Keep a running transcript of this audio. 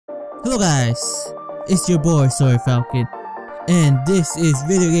Hello guys, it's your boy SoarinFalcon, and this is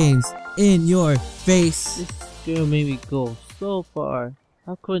video games in your face. This girl made me go so far.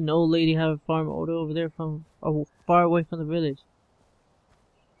 How could an old lady have a farm over there from far away from the village?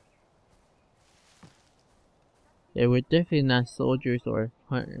 Yeah, we're definitely not soldiers or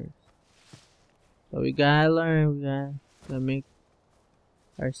hunters. But we gotta learn, we gotta make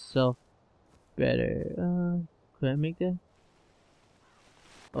ourselves better. Could I make that?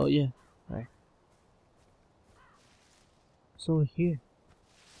 Oh yeah, alright. What's over here?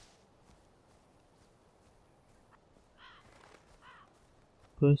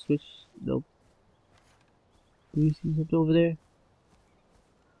 Could I switch? Nope. Do you see something over there?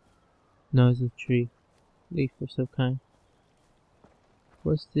 No, it's a tree. Leaf of some kind.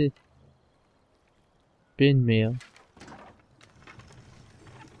 What's this? Bin mail.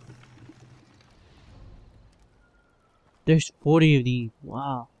 There's 40 of these.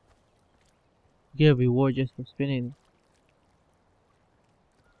 Wow. You get a reward just for spinning.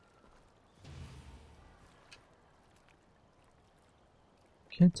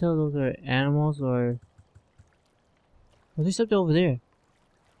 Can't tell those are animals or... Oh, there's something over there.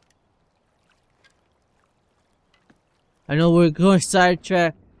 I know we're going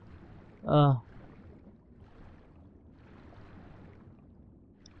sidetrack. So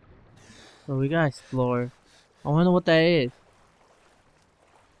we gotta explore. I wonder what that is.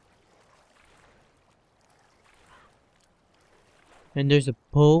 And there's a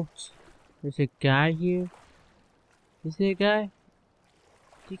boat. There's a guy here. Is there a guy?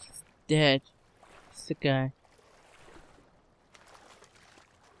 I think he's dead. It's the guy.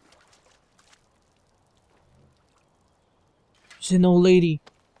 There's an old lady.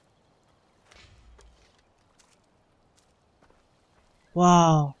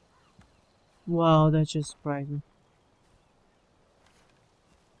 Wow. Wow, that's just surprising.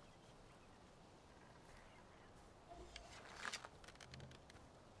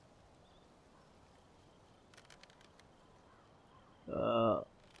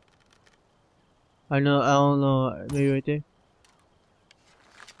 I don't know, maybe right there?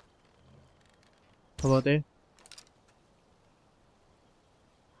 How about there?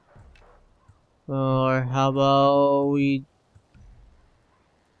 Or how about we...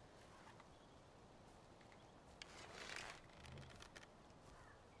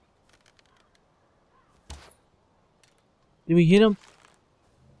 Did we hit him?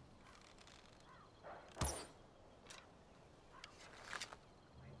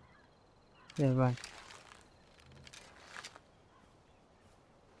 Yeah, right.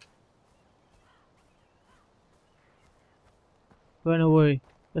 Run away.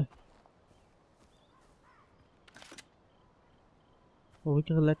 Oh, we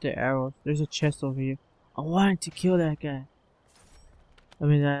can collect the arrows. There's a chest over here. I wanted to kill that guy. I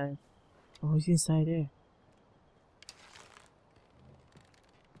mean, oh, he's inside there.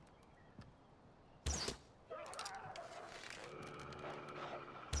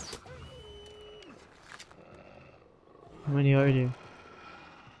 How many are there?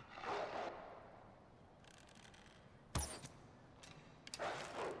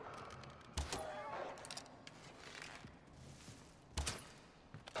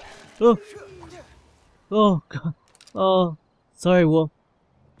 Oh! Oh god! Oh! Sorry, wolf.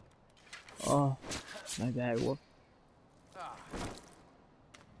 Oh, my bad, wolf.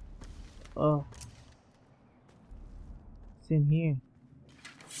 Oh. It's in here.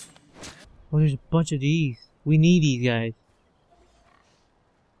 Oh, there's a bunch of these. We need these guys.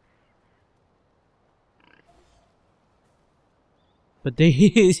 But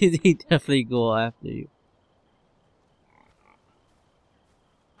they definitely go after you.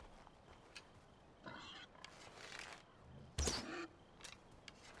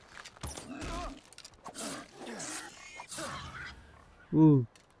 Ooh.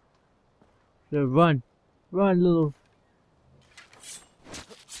 Yeah, run. Run, little.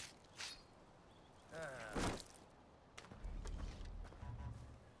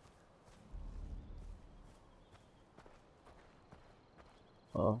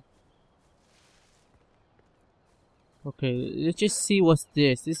 Oh. Okay, let's just see what's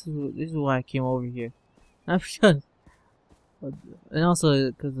this. This is why I came over here. Not because, and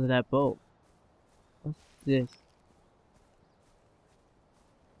also because of that boat. What's this?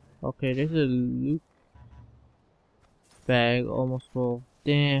 Okay, there's a loot bag almost full.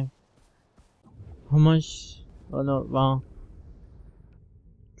 Damn. How much? Oh no, wrong.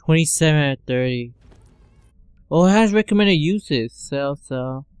 27 out of 30. Oh, it has recommended uses. Sell.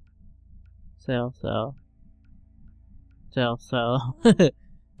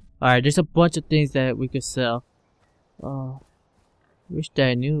 Alright, there's a bunch of things that we could sell. Oh, Wish that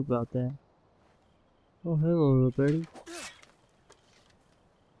I knew about that. Oh, hello, little birdie.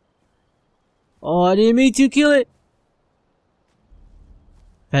 Oh, I didn't mean to kill it!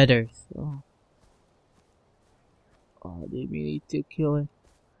 Feathers. Oh. Oh, I didn't mean to kill it.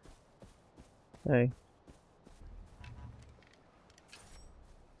 Hey.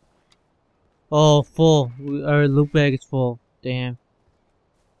 Oh, full. Our loot bag is full. Damn.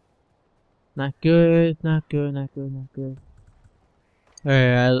 Not good, not good, not good, not good.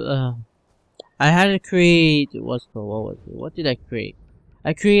 Alright, I had to create, what was it? What did I create?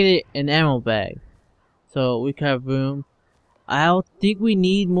 I created an ammo bag. So we can have room. I don't think we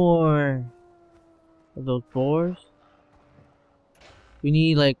need more of those boars. We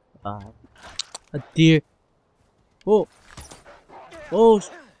need like, a deer. Oh! Oh!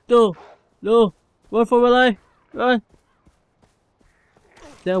 No! No! Run for my life! Run!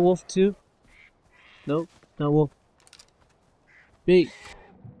 Is that a wolf too? Nope, not wolf. Big.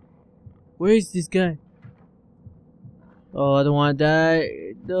 Where is this guy? Oh, I don't want to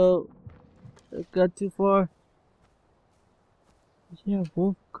die. No. I got too far. Where did that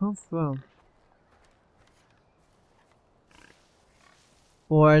wolf come from?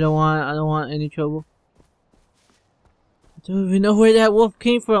 Or I don't want any trouble. I don't even know where that wolf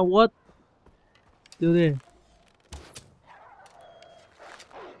came from. What? Do there.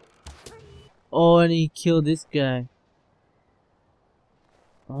 Oh, and he killed this guy.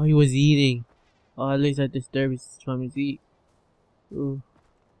 Oh, he was eating. Oh, at least I disturbed his from his eat. Ooh.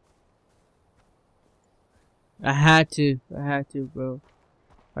 I had to, bro.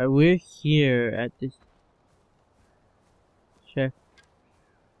 Alright, we're here at this check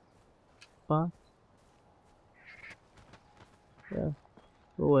spot. Yeah,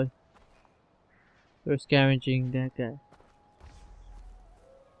 go away. We're scavenging that guy.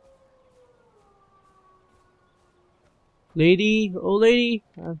 Lady, oh lady,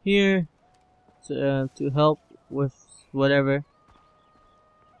 I'm here to help with whatever.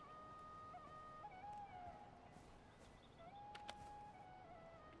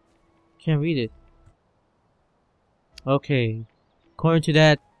 Can't read it. Okay, according to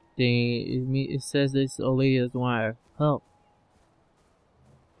that thing, it says this old lady doesn't want our help.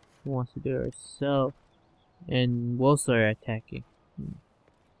 She wants to do it herself, and wolves are attacking.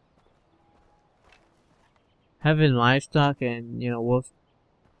 Having livestock and wolves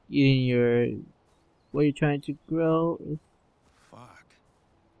eating your what you're trying to grow is fuck.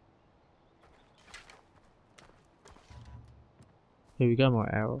 Okay, we got more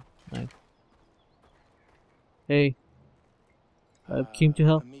arrows. Nice. Hey, I came to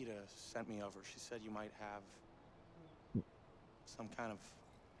help. Amita sent me over. She said you might have some kind of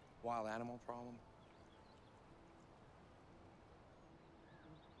wild animal problem.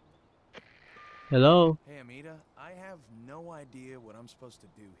 Hello. Hey, Amita, I have no idea what I'm supposed to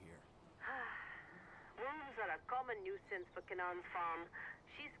do here. Wolves are a common nuisance for Kanan's farm.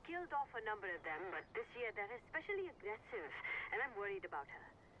 She's killed off a number of them, but this year they're especially aggressive, and I'm worried about her.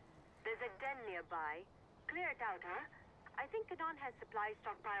 There's a den nearby. Clear it out, huh? I think Kanan has supplies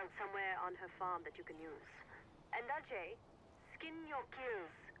stockpiled somewhere on her farm that you can use. And Ajay, skin your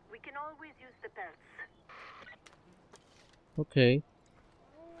kills. We can always use the pelts. Okay.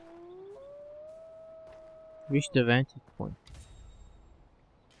 Reach the vantage point.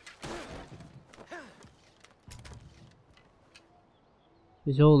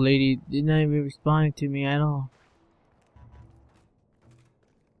 This old lady did not even respond to me at all.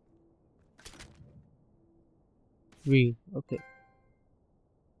 Read. Okay.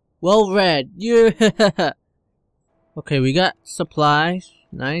 Well read. Yeah. Okay, we got supplies.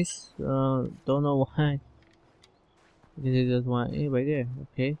 Nice. Don't know why. Because it doesn't want anybody there.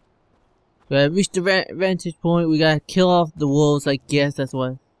 Okay. We gotta reach the vantage point. We gotta kill off the wolves. I guess that's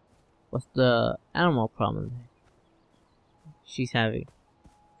what's the animal problem she's having.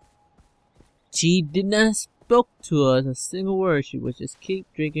 She did not spoke to us a single word. She was just keep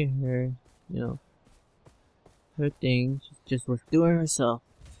drinking her, her thing. She just was doing herself.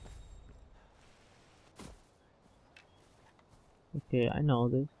 Okay, I know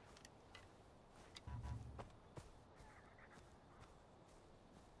this.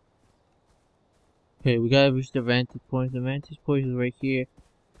 Okay, we gotta reach the vantage point. The vantage point is right here.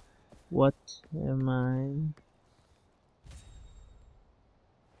 What am I?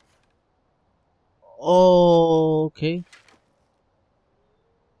 Oh, okay.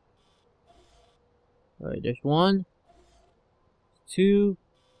 Alright, there's one. Two.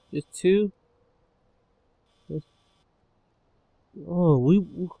 There's two. There's... Oh, we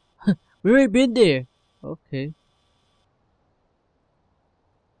already been there. Okay.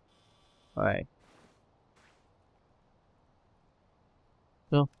 Alright.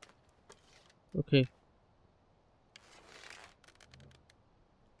 No. Okay.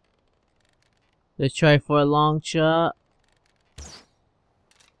 Let's try for a long shot.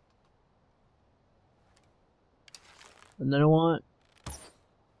 Another one.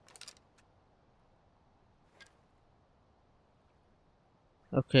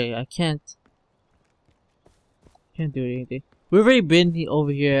 Okay, I can't do anything. We've already been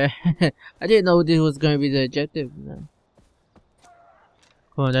over here. I didn't know this was gonna be the objective. No.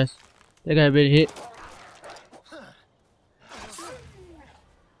 Come on, that guy been hit.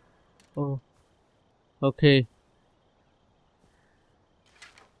 Oh. Okay.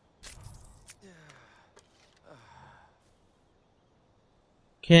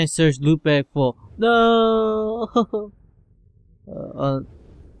 Can't search loot bag full. No.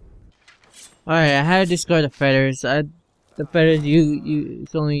 Alright, I had to discard the feathers. The feathers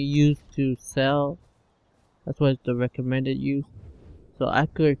it's only used to sell. That's what the recommended use. So I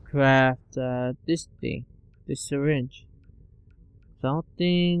could craft this thing, this syringe. So I don't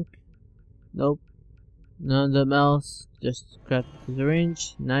think. Nope. None of them else. Just craft the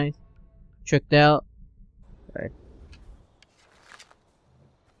syringe. Nice. Tricked out. Alright.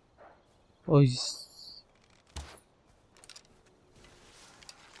 Oh,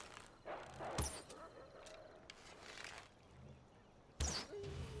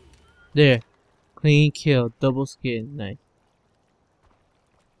 there. Clean kill. Double skin. Nice.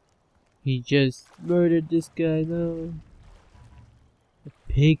 He just murdered this guy. No. A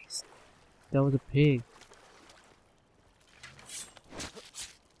pig. That was a pig.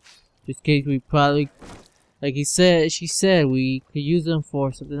 Just in case we probably, like she said we could use them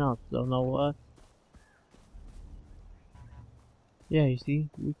for something else. Don't know what. Yeah, you see,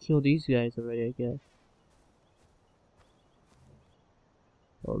 we killed these guys already, I guess.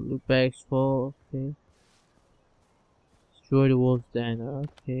 Oh, loot bags full. Okay. Destroy the wolf's den.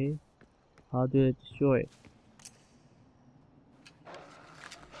 Okay. How do I destroy it?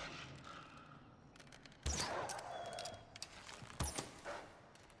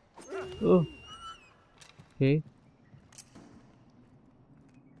 Oh. Okay.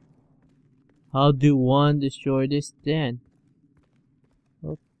 How do one destroy this den?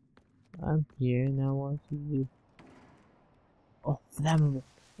 Oh, I'm here now. What to do? Oh, flammable.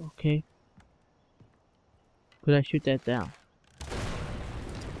 Okay. Could I shoot that down?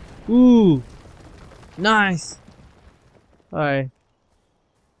 Ooh, nice. Alright.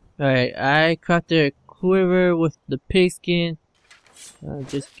 Alright, I crafted a quiver with the pig skin.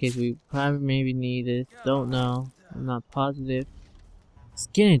 Just in case we probably maybe need it. Don't know. I'm not positive. It's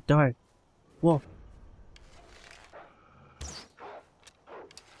getting dark. Whoa.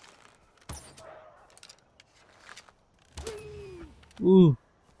 Ooh.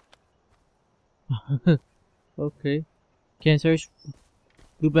 Okay. Can't search.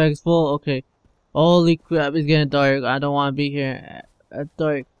 Loot bag is full. Okay. Holy crap, it's getting dark. I don't want to be here at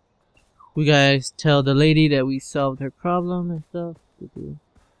dark. We gotta tell the lady that we solved her problem and stuff.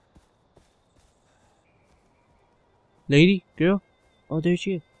 Lady? Girl? Oh, there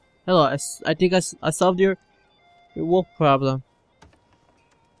she is. Hello, I think I solved your wolf problem.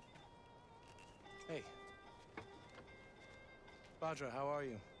 Hey. Badra, how are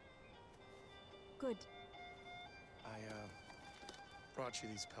you? Good. I brought you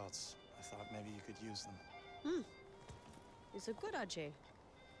these pelts. I thought maybe you could use them. It's a good Ajay.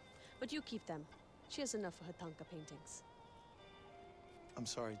 But you keep them. She has enough for her Tanka paintings. I'm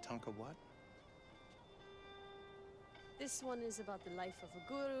sorry, Tanka what? This one is about the life of a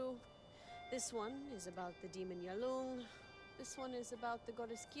guru. This one is about the demon Yalung. This one is about the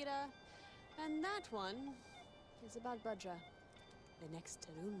goddess Kyrat. And that one is about Badra, the next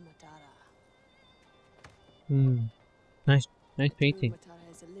Tarun Matara. Nice painting. Tarun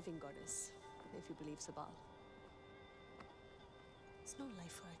Matara is a living goddess, if you believe Sabal. It's no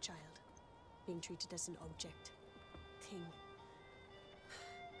life for a child, being treated as an object, thing.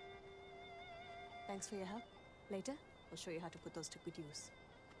 Thanks for your help. Later, I'll show you how to put those to good use.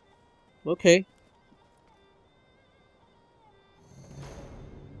 Okay.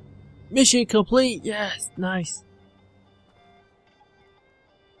 Mission complete. Yes, nice.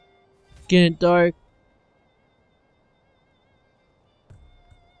 Getting dark.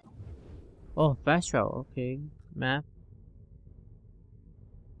 Oh, fast travel. Okay, map.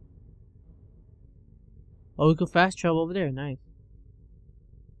 Oh, we could fast travel over there. Nice.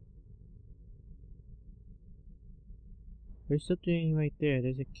 There's something right there.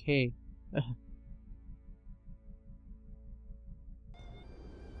 There's a cave.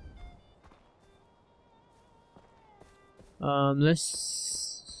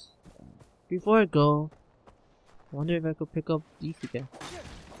 Let's. Before I go, I wonder if I could pick up these again.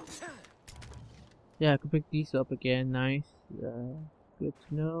 Yeah, I can pick these up again. Nice. Good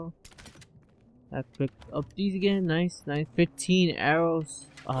to know. I picked up these again. Nice, nice. 15 arrows.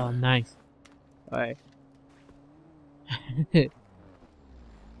 Oh, nice. Alright. Hey.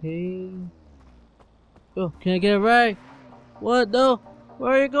 Oh, can I get a ride? What? No.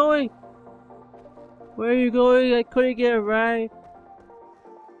 Where are you going? Where are you going? I couldn't get a ride.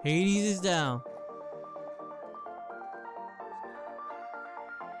 Hades is down.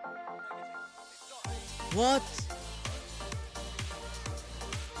 What?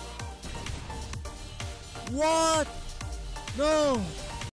 What? No!